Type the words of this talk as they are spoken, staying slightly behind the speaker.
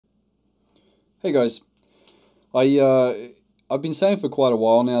Hey guys, I I've been saying for quite a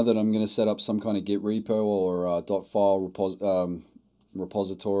while now that I'm going to set up some kind of Git repo or .file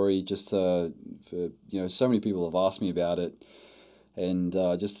repository. Just for so many people have asked me about it, and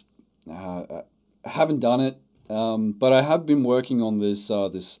just I haven't done it. But I have been working on this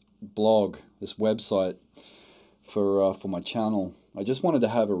blog, this website for my channel. I just wanted to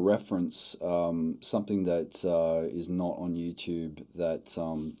have a reference, something that is not on YouTube. That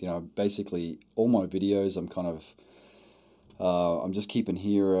basically all my videos, I'm just keeping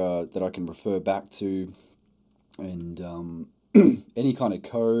here that I can refer back to, and any kind of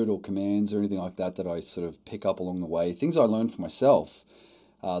code or commands or anything like that that I sort of pick up along the way, things I learned for myself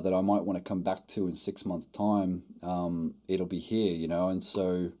that I might want to come back to in 6 months' time. It'll be here, and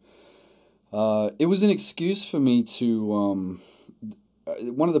so. It was an excuse for me to.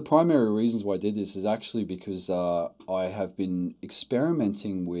 One of the primary reasons why I did this is actually because I have been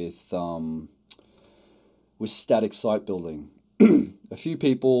experimenting with static site building. A few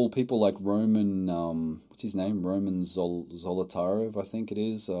people like Roman, what's his name? Roman Zolotarev, I think it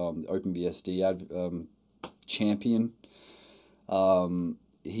is, OpenBSD champion.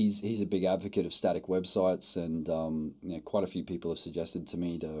 He's a big advocate of static websites, and quite a few people have suggested to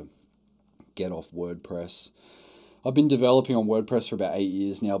me to get off WordPress. I've been developing on WordPress for about 8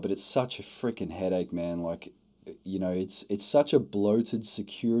 years now, but it's such a freaking headache, man. Like, it's such a bloated,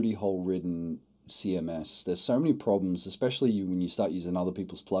 security hole ridden CMS. There's so many problems, especially when you start using other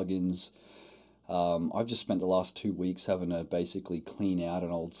people's plugins. I've just spent the last 2 weeks having to basically clean out an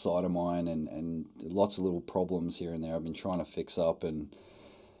old site of mine, and lots of little problems here and there I've been trying to fix up. And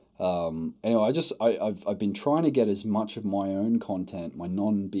anyway, I've been trying to get as much of my own content, my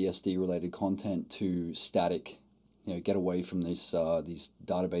non-BSD related content, to static, get away from these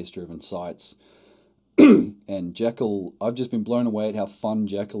database driven sites. And Jekyll, I've just been blown away at how fun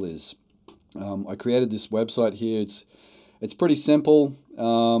Jekyll is. I created this website here. It's pretty simple,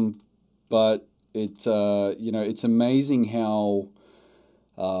 but it's amazing how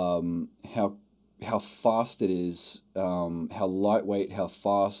fast it is, how lightweight, how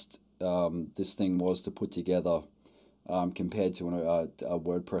fast this thing was to put together, compared to a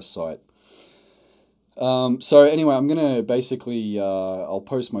WordPress site. So anyway, I'm gonna basically I'll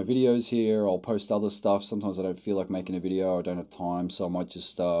post my videos here. I'll post other stuff. Sometimes I don't feel like making a video. I don't have time, so I might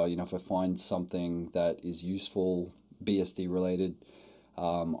just if I find something that is useful, BSD related,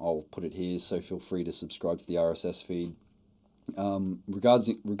 I'll put it here. So feel free to subscribe to the RSS feed.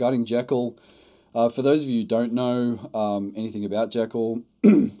 Regarding Jekyll. For those of you who don't know anything about Jekyll,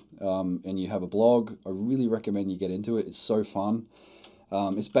 and you have a blog, I really recommend you get into it. It's so fun.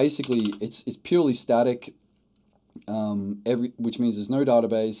 It's basically it's purely static, which means there's no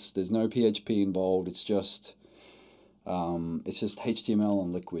database, there's no PHP involved. It's just HTML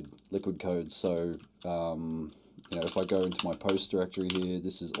and liquid code. So if I go into my post directory here,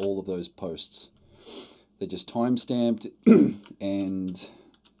 this is all of those posts. They're just time stamped, and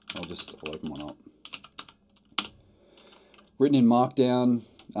I'll open one up. Written in Markdown.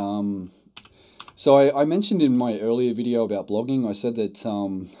 So I mentioned in my earlier video about blogging, I said that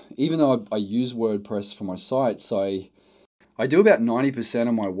even though I use WordPress for my sites, I do about 90%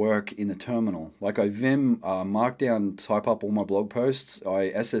 of my work in the terminal. Like, I Vim Markdown type up all my blog posts, I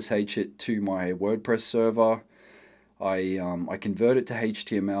SSH it to my WordPress server, I convert it to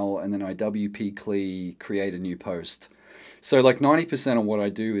HTML, and then I WP CLI create a new post. So like 90% of what I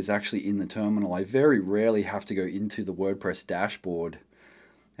do is actually in the terminal. I very rarely have to go into the WordPress dashboard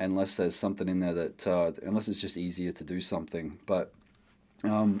unless there's something in there that, unless it's just easier to do something. But,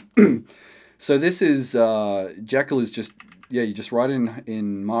 so this is, Jekyll is just, you just write in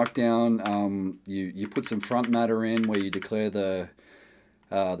Markdown, you put some front matter in where you declare the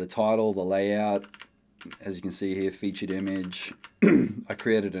title, the layout. As you can see here, featured image. I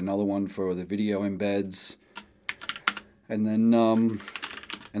created another one for the video embeds. And then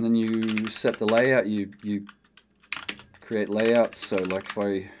you set the layout. You create layouts. So like if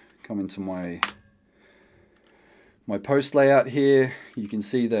I come into my post layout here, you can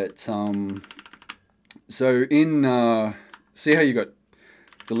see that. So in see how you got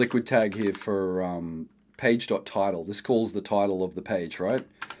the liquid tag here for page.title. This calls the title of the page, right?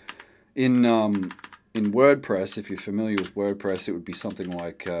 In WordPress, if you're familiar with WordPress, it would be something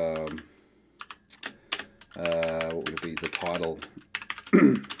like. What would it be? The title.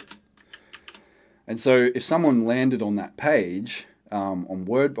 And so if someone landed on that page on a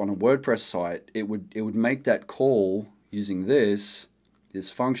WordPress site, it would make that call using this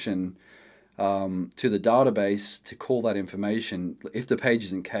function to the database to call that information if the page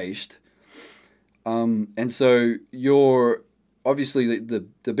isn't cached. And so obviously the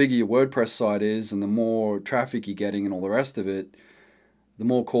bigger your WordPress site is and the more traffic you're getting and all the rest of it, the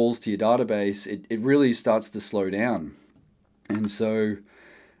more calls to your database, it really starts to slow down. And so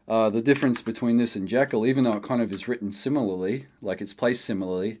the difference between this and Jekyll, even though it kind of is written similarly, like it's placed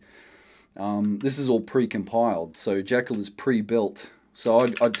similarly, this is all pre-compiled. So Jekyll is pre-built. So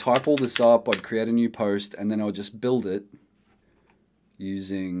I'd type all this up, I'd create a new post, and then I'd just build it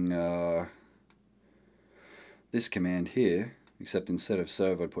using this command here, except instead of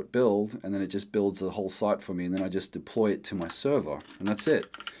serve I'd put build, and then it just builds the whole site for me, and then I just deploy it to my server, and that's it.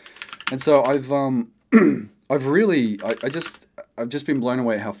 And so I've I've just been blown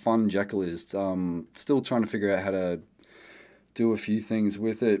away how fun Jekyll is. Still trying to figure out how to do a few things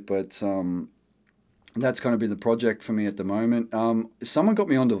with it, but that's kind of been the project for me at the moment. Someone got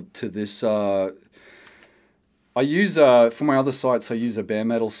me onto this. I use for my other sites, I use a bare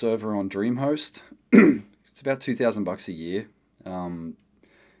metal server on DreamHost. It's about $2,000 a year,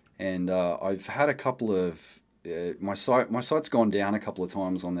 and I've had a couple of my site's gone down a couple of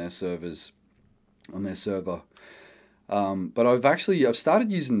times on their servers, on their server. But I've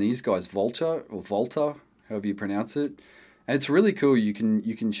started using these guys, Vultr, however you pronounce it, and it's really cool. You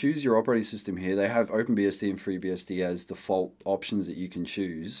can choose your operating system here. They have OpenBSD and FreeBSD as default options that you can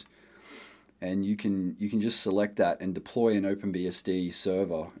choose, and you can just select that and deploy an OpenBSD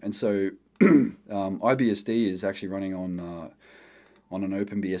server. And so IBSD is actually running on an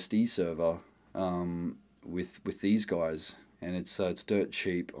OpenBSD server with these guys, and it's dirt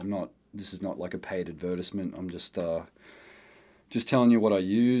cheap. This is not like a paid advertisement. I'm just telling you what I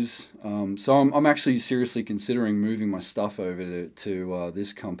use. So I'm actually seriously considering moving my stuff over to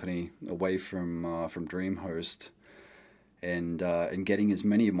this company away from DreamHost, and getting as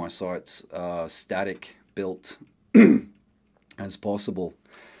many of my sites static built as possible.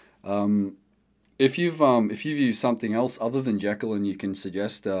 If you've used something else other than Jekyll and you can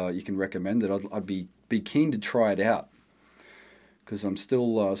suggest, you can recommend it, I'd be keen to try it out, because I'm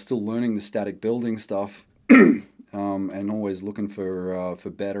still learning the static building stuff, and always looking for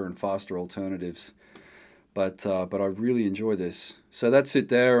better and faster alternatives. But I really enjoy this. So that's it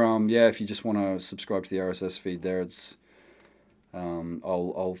there. Yeah, if you just want to subscribe to the RSS feed there, it's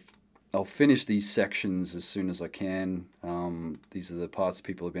I'll finish these sections as soon as I can. These are the parts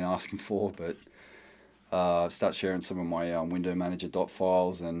people have been asking for, but start sharing some of my window manager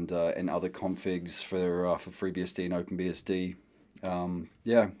 .files and other configs for FreeBSD and OpenBSD.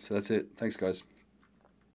 Yeah, so that's it. Thanks, guys.